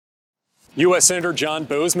U.S. Senator John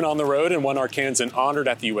Boozman on the road and one Arkansan honored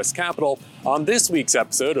at the U.S. Capitol on this week's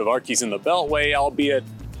episode of Arkies in the Beltway, albeit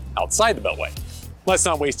outside the Beltway. Let's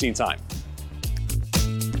not waste any time.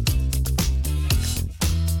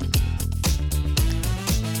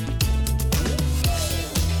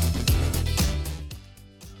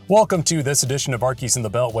 Welcome to this edition of Arkies in the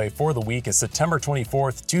Beltway for the week is September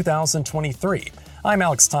 24th, 2023. I'm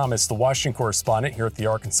Alex Thomas, the Washington correspondent here at the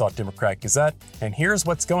Arkansas Democrat-Gazette, and here's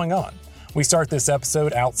what's going on. We start this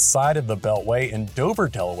episode outside of the Beltway in Dover,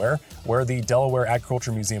 Delaware, where the Delaware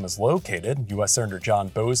Agriculture Museum is located. U.S. Senator John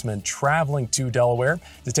Boozman traveling to Delaware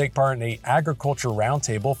to take part in an agriculture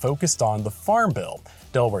roundtable focused on the Farm Bill.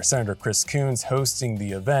 Delaware Senator Chris Coons hosting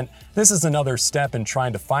the event. This is another step in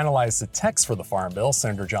trying to finalize the text for the Farm Bill.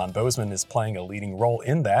 Senator John Boozman is playing a leading role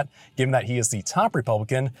in that, given that he is the top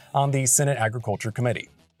Republican on the Senate Agriculture Committee.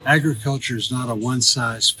 Agriculture is not a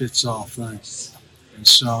one-size-fits-all thing, and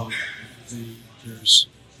so there's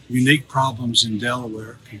unique problems in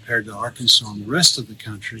Delaware compared to Arkansas and the rest of the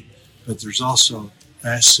country, but there's also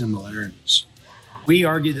vast similarities. We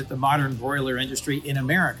argue that the modern broiler industry in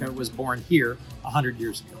America was born here 100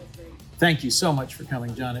 years ago. Thank you so much for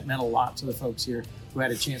coming, John. It meant a lot to the folks here who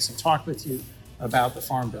had a chance to talk with you about the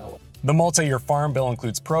Farm Bill. The multi-year Farm Bill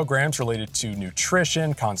includes programs related to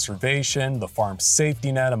nutrition, conservation, the farm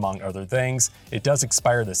safety net, among other things. It does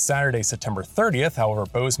expire this Saturday, September 30th. However,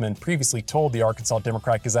 Boozman previously told the Arkansas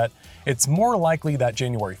Democrat-Gazette it's more likely that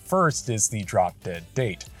January 1st is the drop-dead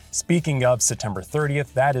date. Speaking of September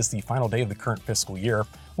 30th, that is the final day of the current fiscal year.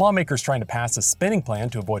 Lawmakers trying to pass a spending plan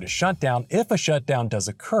to avoid a shutdown. If a shutdown does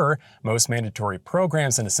occur, most mandatory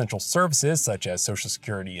programs and essential services, such as Social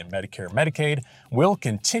Security and Medicare and Medicaid, will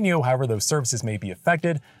continue. However, those services may be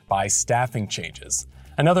affected by staffing changes.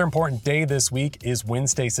 Another important day this week is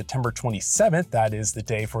Wednesday, September 27th. That is the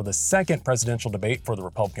day for the second presidential debate for the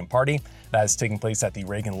Republican Party. That is taking place at the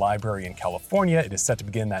Reagan Library in California. It is set to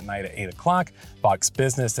begin that night at 8 o'clock. Fox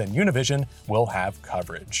Business and Univision will have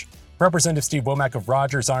coverage. Representative Steve Womack of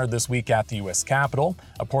Rogers honored this week at the U.S. Capitol.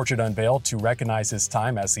 A portrait unveiled to recognize his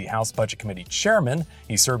time as the House Budget Committee chairman.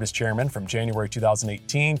 He served as chairman from January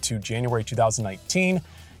 2018 to January 2019.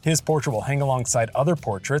 His portrait will hang alongside other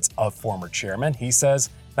portraits of former chairmen. He says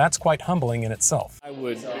that's quite humbling in itself. I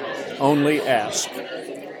would only ask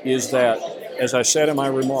is that, as I said in my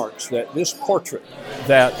remarks, that this portrait,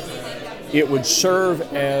 that it would serve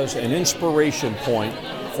as an inspiration point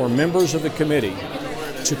for members of the committee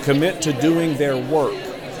to commit to doing their work,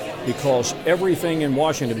 because everything in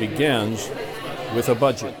Washington begins with a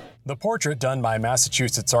budget. The portrait done by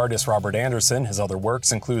Massachusetts artist Robert Anderson. His other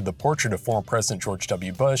works include the portrait of former President George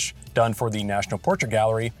W. Bush, done for the National Portrait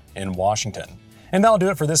Gallery in Washington. And that'll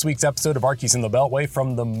do it for this week's episode of Arkies in the Beltway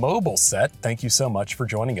from the mobile set. Thank you so much for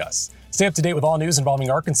joining us. Stay up to date with all news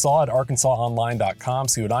involving Arkansas at arkansasonline.com.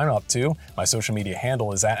 See what I'm up to. My social media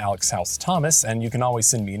handle is at AlexHouseThomas, and you can always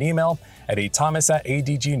send me an email at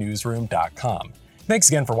athomas@adgnewsroom.com. Thanks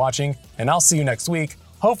again for watching, and I'll see you next week,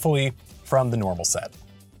 hopefully from the normal set.